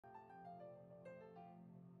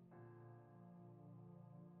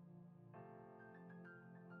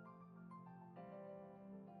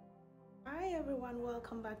everyone,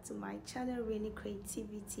 welcome back to my channel Rainy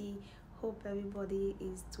Creativity. Hope everybody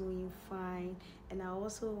is doing fine, and I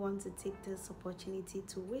also want to take this opportunity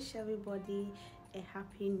to wish everybody a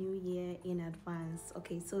happy new year in advance.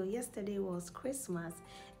 Okay, so yesterday was Christmas,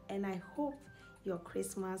 and I hope your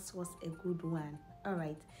Christmas was a good one. All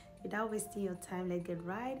right, without wasting your time, let's get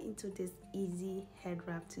right into this easy head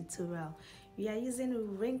wrap tutorial. We are using a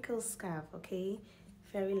wrinkle scarf, okay,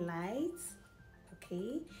 very light.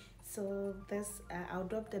 Okay, so this I'll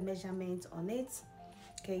drop the measurement on it.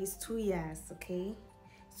 Okay, it's 2 yards. Okay,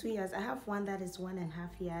 it's 2 yards. I have one that is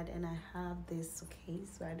 1.5 yard, and I have this. Okay,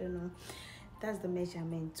 so I don't know, that's the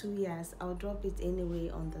measurement, 2 yards. I'll drop it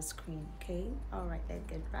anyway on the screen. Okay, all right, let's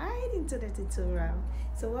get right into the tutorial.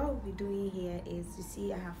 So what we'll be doing here is, you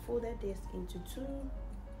see, I have folded this into two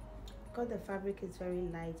because the fabric is very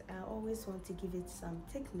light. I always want to give it some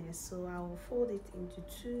thickness, so I will fold it into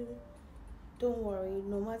two. Don't worry,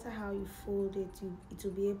 no matter how you fold it, it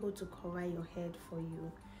will be able to cover your head for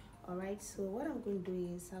you. All right, so what I'm going to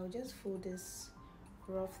do is I'll just fold this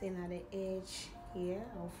rough thing at the edge here.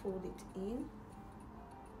 I'll fold it in,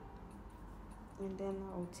 and then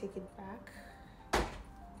I'll take it back,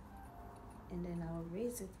 and then I'll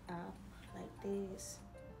raise it up like this.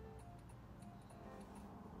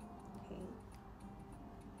 Okay.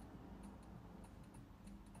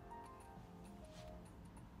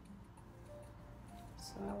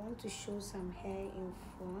 So I want to show some hair in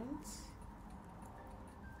front.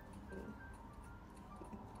 Okay.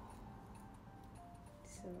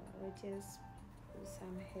 So I'll just put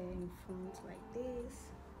some hair in front like this.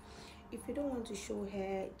 If you don't want to show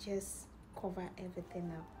hair, just cover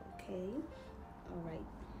everything up, okay? All right.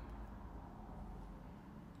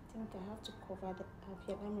 I think I have to cover the up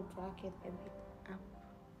here. Let me drag it a bit up.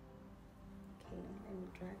 Okay, let me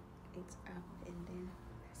drag it up, and then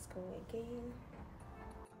let's go again.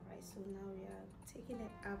 Alright, so now we are taking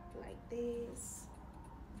it up like this.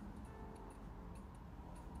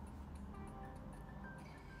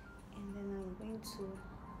 And then I'm going to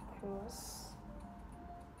cross.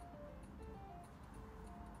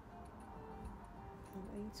 I'm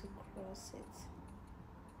going to cross it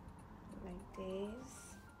like this.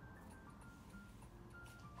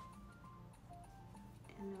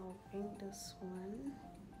 And I'll bring this one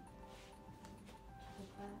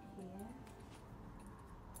over here.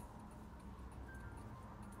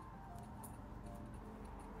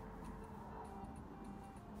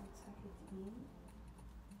 In.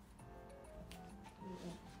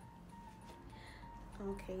 Yeah.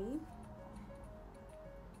 Okay,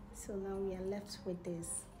 so now we are left with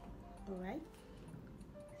this. All right,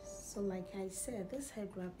 so like I said, this head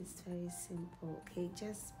wrap is very simple. Okay,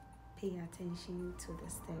 just pay attention to the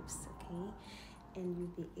steps, okay, and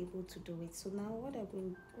you'll be able to do it. So now what I'm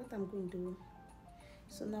going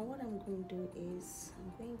to do is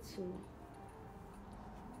I'm going to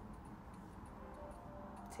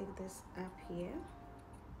take this up here,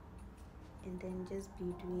 and then just be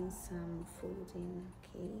doing some folding.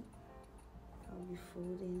 Okay, I'll be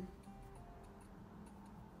folding.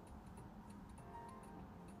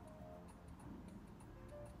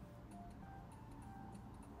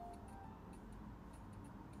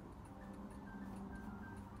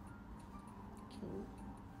 Okay.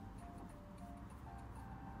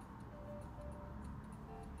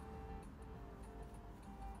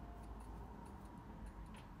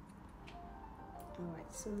 All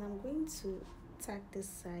right, so now I'm going to tack this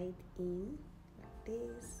side in like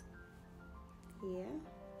this here.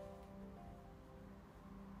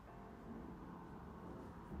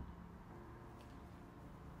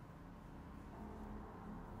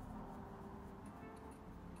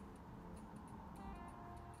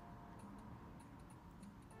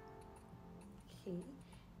 Okay,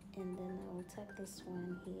 and then I will tack this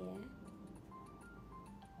one here.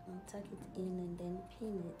 I'll tack it in and then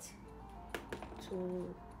pin it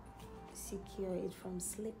to secure it from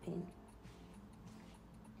slipping,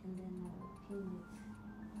 and then I'll pin it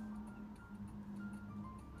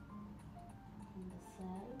on the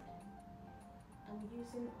side. I'm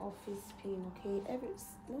using office pin. Okay,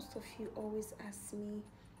 most of you always ask me,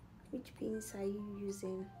 which pins are you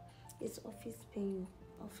using? It's office pins.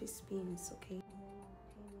 Okay, and then I'll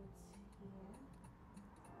pin it here,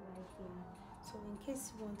 right here. So in case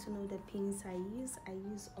you want to know the pins I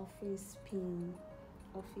use office pin.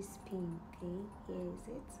 Okay, here is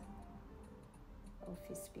it,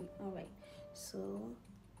 office pin. All right, so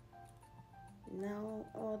now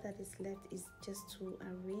all that is left is just to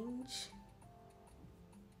arrange.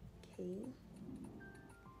 Okay,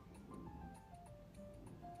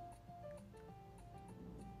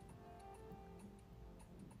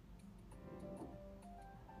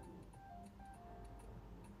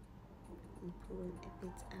 a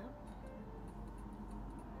bit up,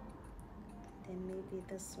 then maybe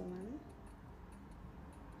this one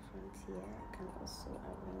front here, I can also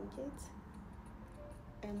arrange it,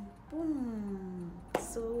 and boom,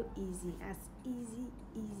 so easy, as easy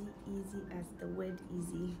as the word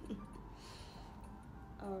easy.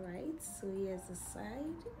 All right, so here's the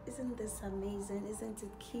side. Isn't this amazing? Isn't it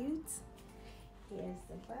cute? Here's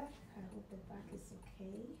the back. I hope the back is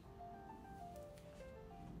okay.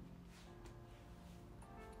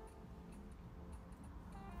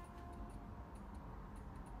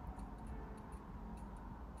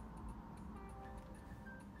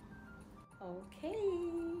 Okay,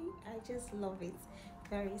 I just love it.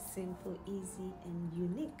 Very simple, easy, and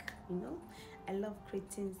unique. You know, I love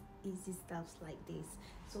creating easy stuffs like this.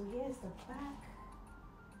 So here's the back.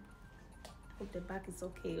 Hope the back is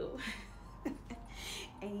okay. Oh.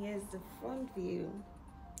 And here's the front view.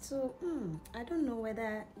 So I don't know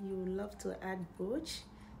whether you love to add brooch.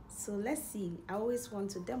 So let's see. I always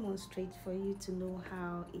want to demonstrate for you to know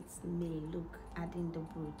how it may look adding the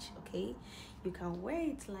brooch. Okay, you can wear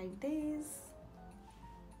it like this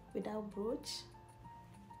without brooch.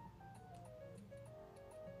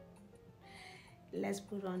 Let's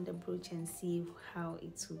put on the brooch and see how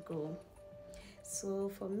it will go. So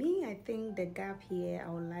for me, I think the gap here,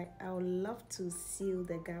 I would love to seal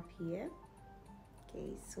the gap here.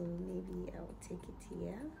 Okay, so maybe I'll take it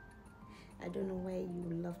here. I don't know where you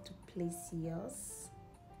would love to place yours,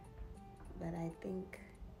 but I think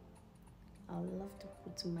I would love to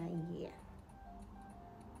put mine here.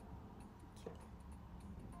 Okay.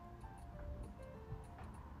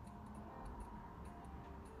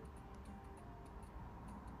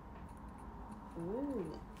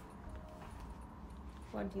 Ooh.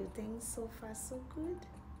 What do you think? So far, so good.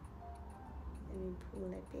 Let me pull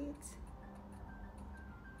a bit.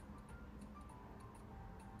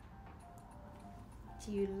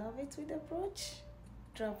 Do you love it with the brooch?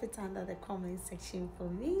 Drop it under the comment section for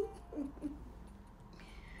me.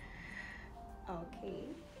 Okay,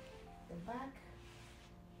 the back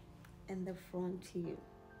and the front view.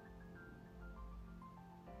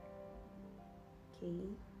 Okay,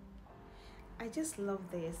 I just love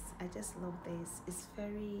this. I just love this. It's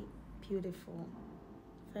very beautiful,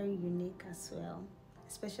 very unique as well.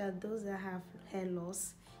 Especially those that have hair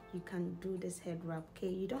loss, you can do this head wrap. Okay,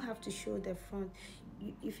 you don't have to show the front.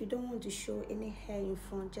 If you don't want to show any hair in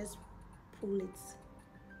front, just pull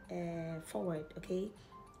it forward. Okay,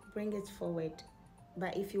 bring it forward.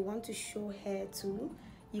 But if you want to show hair too,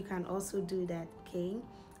 you can also do that. Okay,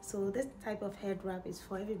 so this type of head wrap is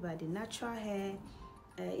for everybody. Natural hair,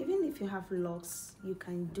 even if you have locks, you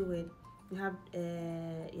can do it. You have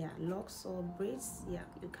locks or braids, yeah,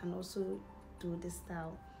 you can also do this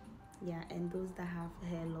style. Yeah, and those that have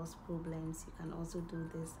hair loss problems, you can also do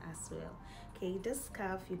this as well. Okay, this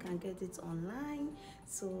scarf, you can get it online.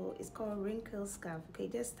 So it's called wrinkle scarf. Okay,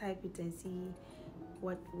 just type it and see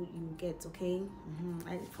what would you get. Okay,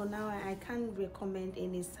 for now I can't recommend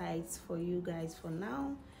any sites for you guys for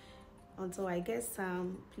now. Until I get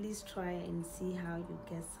some, please try and see how you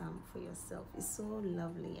get some for yourself. It's so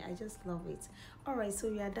lovely. I just love it. All right, so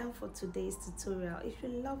we are done for today's tutorial. If you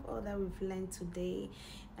love all that we've learned today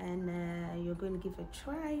and you're going to give a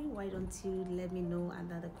try, why don't you let me know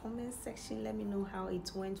under the comment section. Let me know how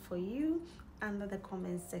it went for you under the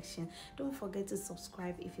comment section. Don't forget to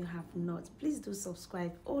subscribe if you have not. Please do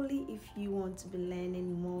subscribe only if you want to be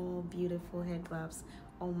learning more beautiful head wraps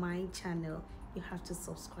on my channel. You have to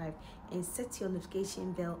subscribe and set your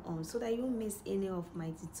notification bell on so that you won't miss any of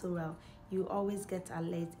my tutorial. You always get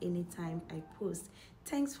alert anytime I post.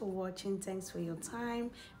 Thanks for watching. Thanks for your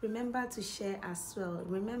time. Remember to share as well.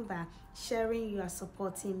 Remember, sharing, you are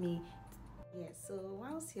supporting me. Yes, so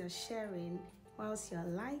whilst you're sharing, whilst you're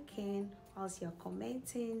liking, whilst you're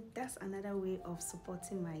commenting, that's another way of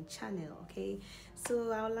supporting my channel. Okay,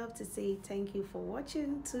 so I would love to say thank you for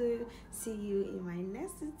watching too. See you in my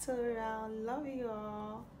next tutorial. Love you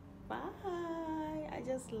all. Bye. I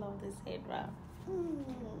just love this head wrap.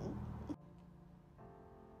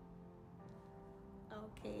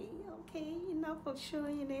 Okay, enough of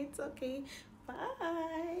showing it. Okay,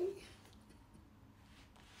 bye.